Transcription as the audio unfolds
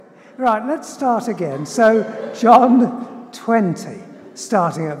Right, let's start again. So, John 20,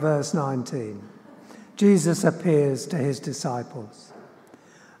 starting at verse 19. Jesus appears to his disciples.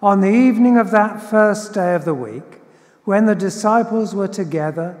 On the evening of that first day of the week, when the disciples were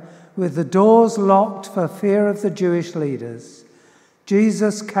together with the doors locked for fear of the Jewish leaders,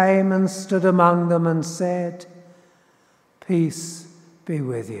 Jesus came and stood among them and said, "Peace be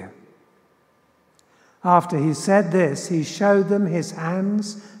with you." After he said this, he showed them his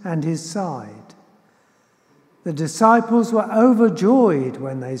hands and his side. The disciples were overjoyed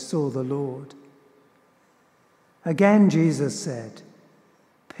when they saw the Lord. Again Jesus said,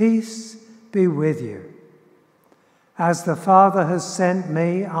 "Peace be with you. As the Father has sent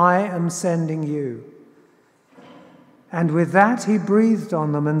me, I am sending you." And with that he breathed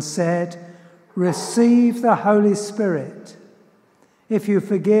on them and said, "Receive the Holy Spirit. If you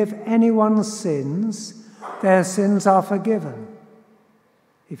forgive anyone's sins, their sins are forgiven.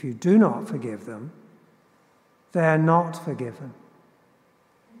 If you do not forgive them, they are not forgiven."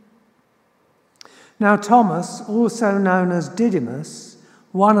 Now Thomas, also known as Didymus,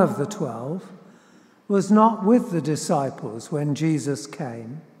 one of the 12, was not with the disciples when Jesus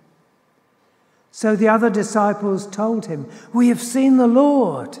came. So the other disciples told him, "We have seen the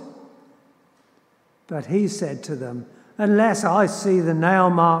Lord." But he said to them, "Unless I see the nail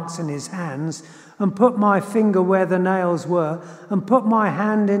marks in his hands and put my finger where the nails were and put my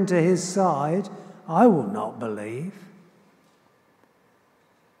hand into his side, I will not believe."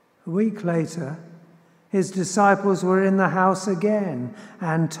 A week later, his disciples were in the house again,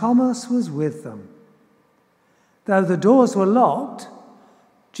 and Thomas was with them. Though the doors were locked,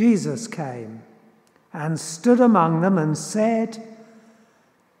 Jesus came and stood among them and said,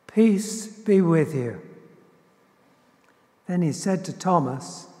 "Peace be with you." Then he said to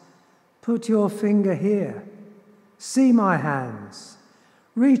Thomas, "Put your finger here. See my hands.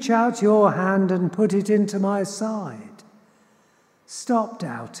 Reach out your hand and put it into my side. Stop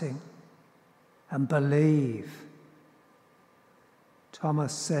doubting and believe."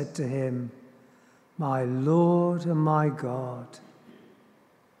 Thomas said to him, "My Lord and my God."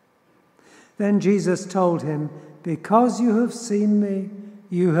 Then Jesus told him, "Because you have seen me,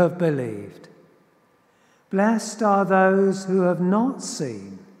 you have believed. Blessed are those who have not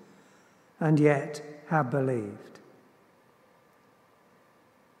seen and yet have believed."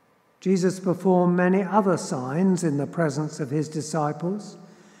 Jesus performed many other signs in the presence of his disciples,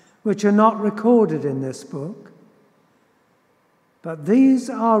 which are not recorded in this book. But these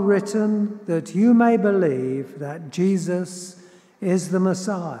are written that you may believe that Jesus is the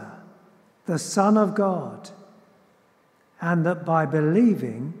Messiah, the Son of God, and that by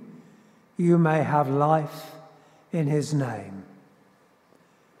believing you may have life in his name.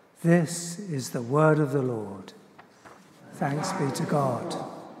 This is the word of the Lord. Thanks be to God.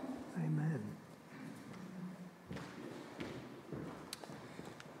 Amen.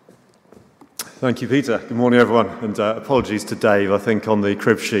 Thank you, Peter. Good morning, everyone. And apologies to Dave. I think on the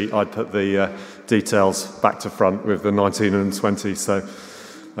crib sheet I'd put the details back to front with the 19 and 20. So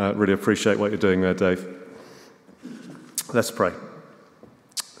really appreciate what you're doing there, Dave. Let's pray.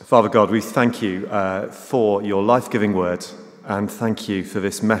 Father God, we thank you for your life-giving word, and thank you for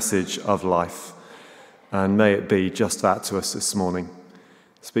this message of life. And may it be just that to us this morning.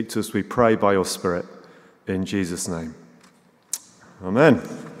 Speak to us, we pray, by your Spirit, in Jesus' name. Amen.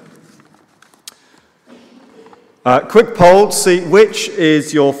 Quick poll to see which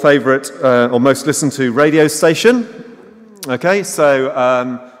is your favourite or most listened to radio station. Okay,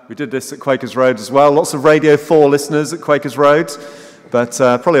 so we did this at Quakers Road as well. Lots of Radio 4 listeners at Quakers Road. But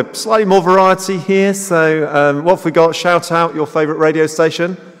probably a slightly more variety here. So what have we got? Shout out your favourite radio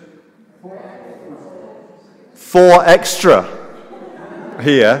station. 4 Extra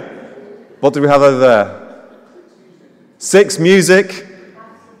here. What do we have over there? 6 Music.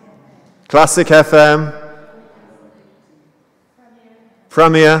 Classic FM.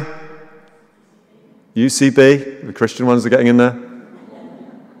 Premier. UCB. The Christian ones are getting in there.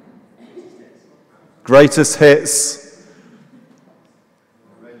 Greatest Hits.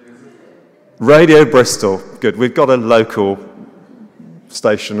 Radio Bristol. Good. We've got a local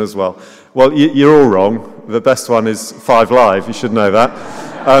station as well. Well, you're all wrong. The best one is 5 Live. You should know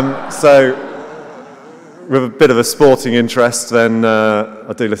that. So, with a bit of a sporting interest, then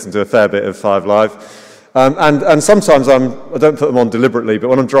I do listen to a fair bit of 5 Live. And sometimes I don't put them on deliberately, but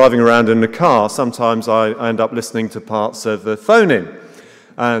when I'm driving around in the car, sometimes I end up listening to parts of the phone-in.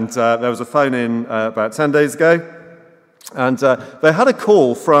 And there was a phone-in about 10 days ago. And they had a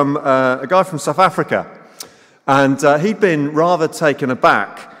call from a guy from South Africa. And he'd been rather taken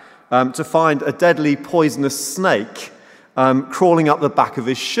aback to find a deadly poisonous snake crawling up the back of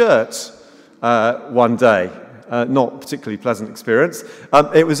his shirt one day. Not a particularly pleasant experience.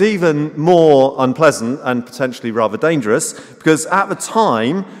 It was even more unpleasant and potentially rather dangerous because at the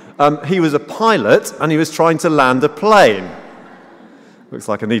time he was a pilot and he was trying to land a plane. Looks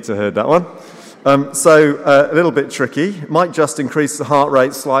like Anita heard that one. So a little bit tricky. Might just increase the heart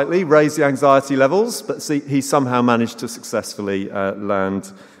rate slightly, raise the anxiety levels, but see, he somehow managed to successfully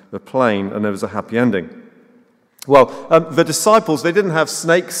land the plane, and there was a happy ending. Well, the disciples, they didn't have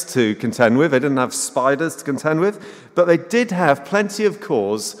snakes to contend with, they didn't have spiders to contend with, but they did have plenty of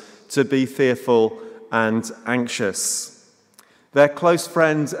cause to be fearful and anxious. Their close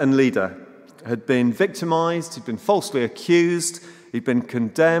friend and leader had been victimized, he'd been falsely accused, he'd been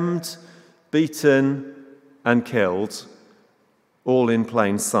condemned, beaten and killed, all in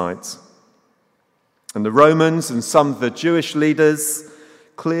plain sight. And the Romans and some of the Jewish leaders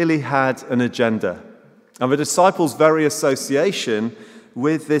clearly had an agenda. And the disciples' very association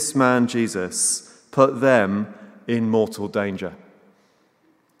with this man Jesus put them in mortal danger.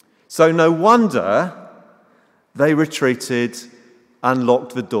 So no wonder they retreated and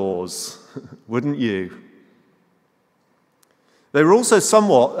locked the doors, wouldn't you? They were also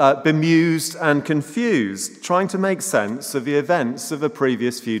somewhat bemused and confused, trying to make sense of the events of the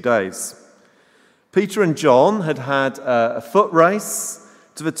previous few days. Peter and John had had a foot race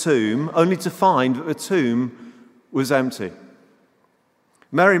to the tomb, only to find that the tomb was empty.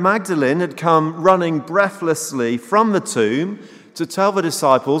 Mary Magdalene had come running breathlessly from the tomb to tell the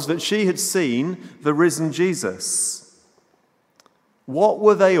disciples that she had seen the risen Jesus. What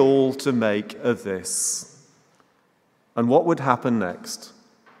were they all to make of this? And what would happen next?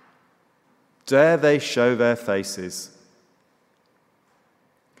 Dare they show their faces?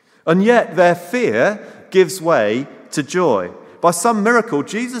 And yet their fear gives way to joy. By some miracle,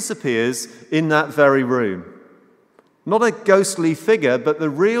 Jesus appears in that very room. Not a ghostly figure, but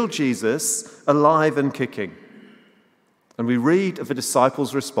the real Jesus, alive and kicking. And we read of the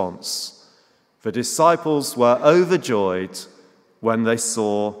disciples' response. The disciples were overjoyed when they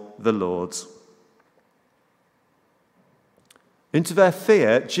saw the Lord. Into their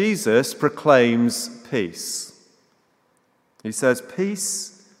fear, Jesus proclaims peace. He says,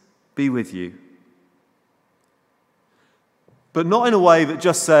 "Peace be with you." But not in a way that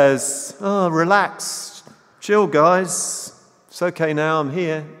just says, "Oh, relax, chill, guys. It's okay now, I'm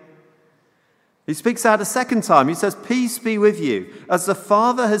here." He speaks out a second time. He says, "Peace be with you. As the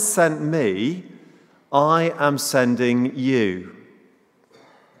Father has sent me, I am sending you."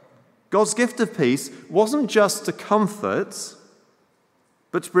 God's gift of peace wasn't just to comfort,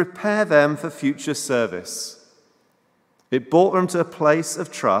 but to prepare them for future service. It brought them to a place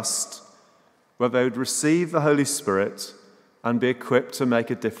of trust where they would receive the Holy Spirit and be equipped to make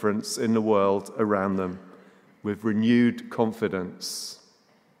a difference in the world around them with renewed confidence.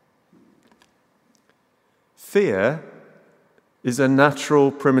 Fear is a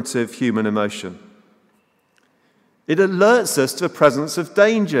natural, primitive human emotion. It alerts us to the presence of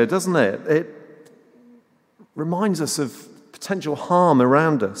danger, doesn't it? It reminds us of potential harm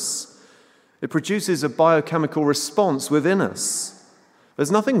around us. It produces a biochemical response within us. There's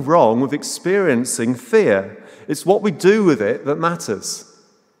nothing wrong with experiencing fear. It's what we do with it that matters.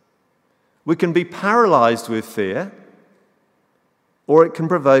 We can be paralyzed with fear, or it can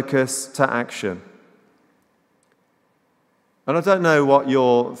provoke us to action. And I don't know what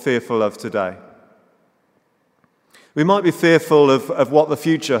you're fearful of today. We might be fearful of what the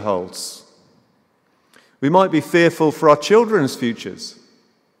future holds. We might be fearful for our children's futures.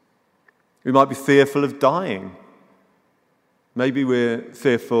 We might be fearful of dying. Maybe we're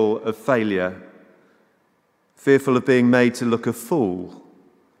fearful of failure, fearful of being made to look a fool,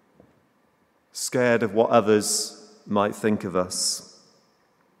 scared of what others might think of us.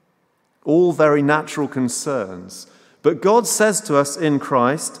 All very natural concerns. But God says to us in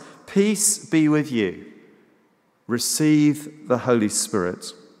Christ, "Peace be with you. Receive the Holy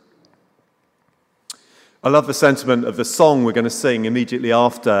Spirit." I love the sentiment of the song we're going to sing immediately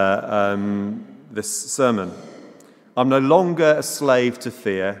after this sermon. "I'm no longer a slave to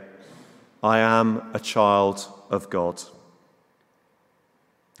fear. I am a child of God."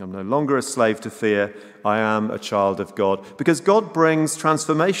 I'm no longer a slave to fear. I am a child of God. Because God brings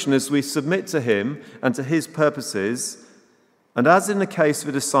transformation as we submit to him and to his purposes. And as in the case of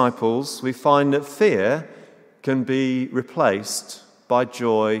the disciples, we find that fear can be replaced by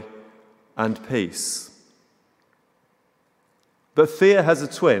joy and peace. But fear has a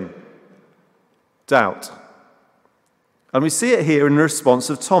twin, doubt. And we see it here in the response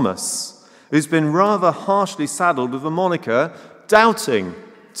of Thomas, who's been rather harshly saddled with the moniker Doubting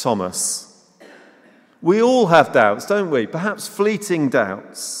Thomas. We all have doubts, don't we? Perhaps fleeting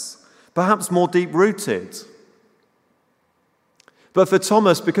doubts, perhaps more deep-rooted. But for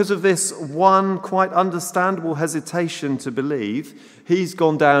Thomas, because of this one quite understandable hesitation to believe, he's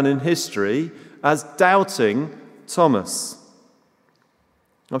gone down in history as doubting Thomas.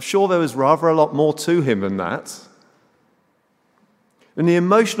 I'm sure there was rather a lot more to him than that. In the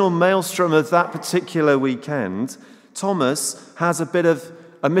emotional maelstrom of that particular weekend, Thomas has a bit of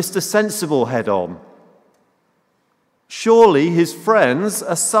a Mr. Sensible head on. Surely his friends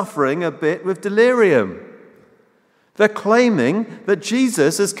are suffering a bit with delirium. They're claiming that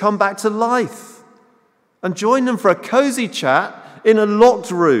Jesus has come back to life and joined them for a cozy chat in a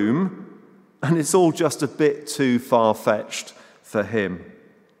locked room, and it's all just a bit too far-fetched for him.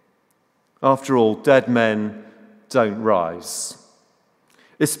 After all, dead men don't rise,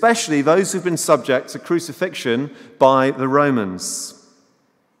 especially those who've been subject to crucifixion by the Romans.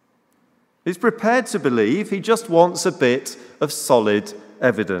 He's prepared to believe, he just wants a bit of solid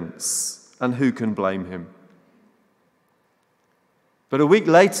evidence, and who can blame him? But a week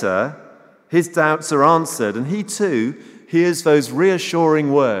later, his doubts are answered, and he too hears those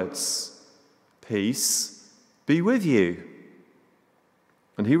reassuring words, "Peace be with you."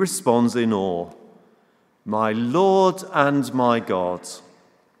 And he responds in awe, "My Lord and my God."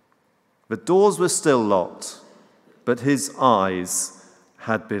 The doors were still locked, but his eyes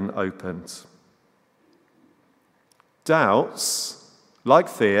had been opened. Doubts, like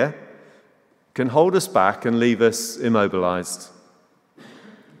fear, can hold us back and leave us immobilized,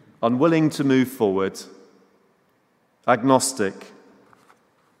 unwilling to move forward, agnostic,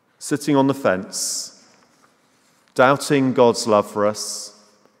 sitting on the fence, doubting God's love for us,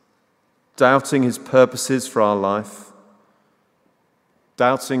 doubting his purposes for our life,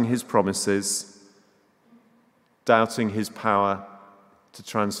 doubting his promises, doubting his power to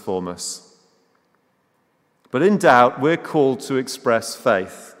transform us. But in doubt, we're called to express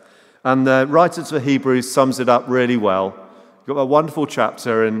faith. And the writer to Hebrews sums it up really well. You've got a wonderful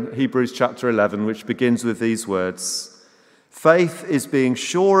chapter in Hebrews chapter 11, which begins with these words. Faith is being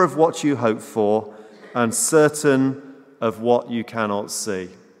sure of what you hope for and certain of what you cannot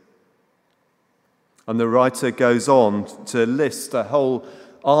see. And the writer goes on to list a whole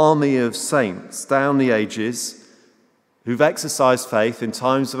army of saints down the ages who've exercised faith in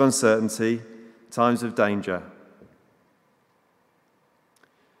times of uncertainty, times of danger.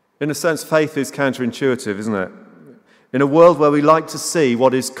 In a sense, faith is counterintuitive, isn't it? In a world where we like to see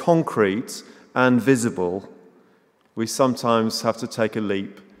what is concrete and visible, we sometimes have to take a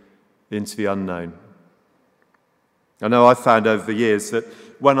leap into the unknown. I know I've found over the years that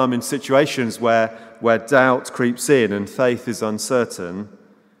when I'm in situations where doubt creeps in and faith is uncertain,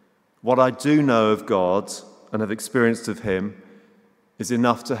 what I do know of God and have experienced of him is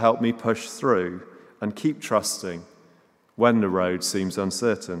enough to help me push through and keep trusting when the road seems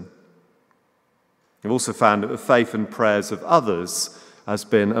uncertain. I've also found that the faith and prayers of others has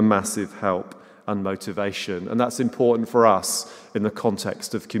been a massive help and motivation, and that's important for us in the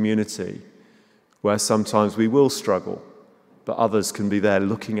context of community, where sometimes we will struggle, but others can be there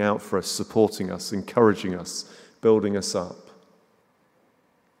looking out for us, supporting us, encouraging us, building us up.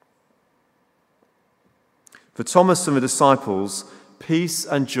 For Thomas and the disciples, peace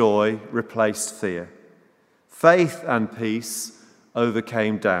and joy replaced fear. Faith and peace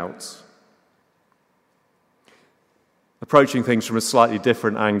overcame doubt. Approaching things from a slightly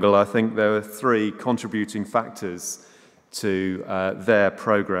different angle, I think there are three contributing factors to their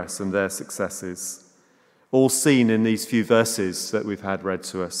progress and their successes, all seen in these few verses that we've had read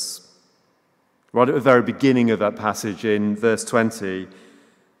to us. Right at the very beginning of that passage, in verse 20,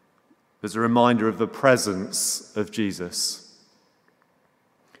 there's a reminder of the presence of Jesus.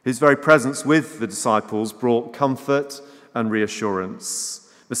 His very presence with the disciples brought comfort and reassurance.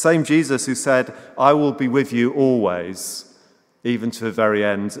 The same Jesus who said, "I will be with you always, even to the very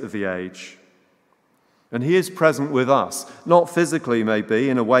end of the age." And he is present with us, not physically maybe,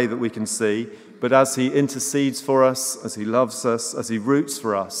 in a way that we can see, but as he intercedes for us, as he loves us, as he roots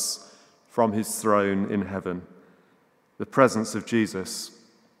for us from his throne in heaven. The presence of Jesus.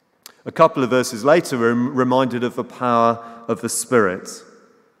 A couple of verses later, we're reminded of the power of the Spirit.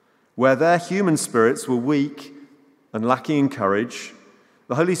 Where their human spirits were weak and lacking in courage,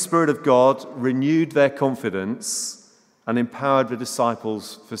 the Holy Spirit of God renewed their confidence and empowered the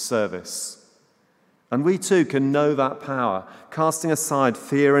disciples for service. And we too can know that power, casting aside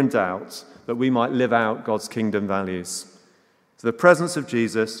fear and doubt, that we might live out God's kingdom values. So the presence of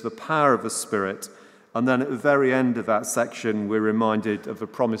Jesus, the power of the Spirit, and then at the very end of that section, we're reminded of the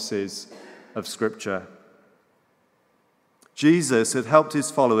promises of Scripture. Jesus had helped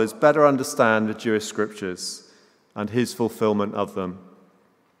his followers better understand the Jewish scriptures and his fulfillment of them.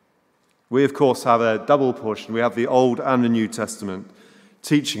 We, of course, have a double portion. We have the Old and the New Testament,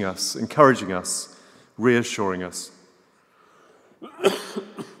 teaching us, encouraging us, reassuring us.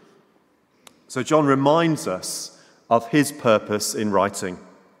 So John reminds us of his purpose in writing.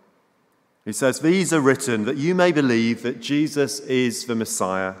 He says, "These are written that you may believe that Jesus is the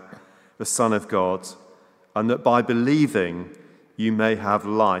Messiah, the Son of God, and that by believing you may have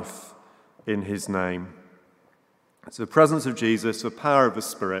life in his name." It's the presence of Jesus, the power of the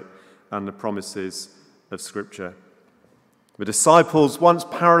Spirit, and the promises of Scripture. The disciples, once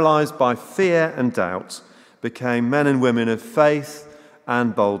paralyzed by fear and doubt, became men and women of faith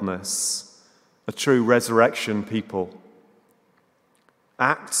and boldness, a true resurrection people.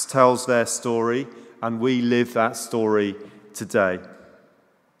 Acts tells their story, and we live that story today.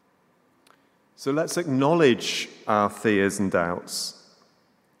 So let's acknowledge our fears and doubts,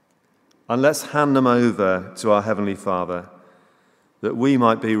 and let's hand them over to our Heavenly Father, that we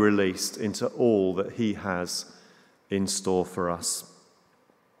might be released into all that he has in store for us.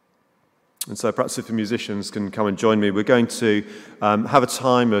 And so perhaps if the musicians can come and join me, we're going to have a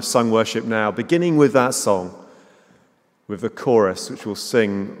time of sung worship now, beginning with that song, with the chorus, which we'll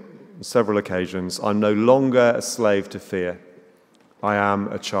sing on several occasions. "I'm no longer a slave to fear. I am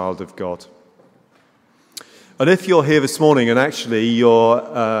a child of God." And if you're here this morning and actually you're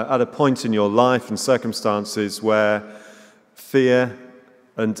at a point in your life and circumstances where fear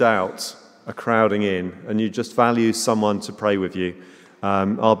and doubt are crowding in and you just value someone to pray with you,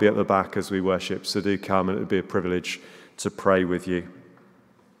 I'll be at the back as we worship, so do come, and it would be a privilege to pray with you.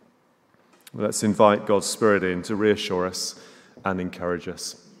 Let's invite God's Spirit in to reassure us and encourage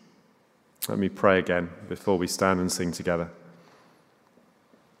us. Let me pray again before we stand and sing together.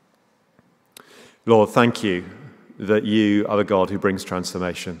 Lord, thank you that you are the God who brings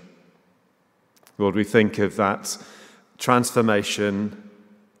transformation. Lord, we think of that transformation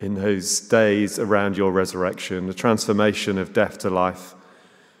in those days around your resurrection, the transformation of death to life,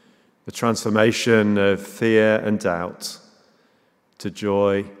 the transformation of fear and doubt to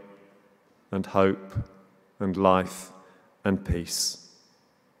joy and hope and life and peace.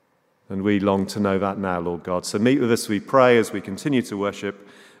 And we long to know that now, Lord God. So meet with us, we pray, as we continue to worship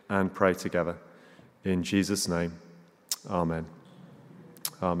and pray together. In Jesus' name, amen.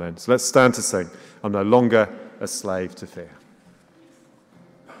 Amen. So let's stand to sing. I'm no longer a slave to fear.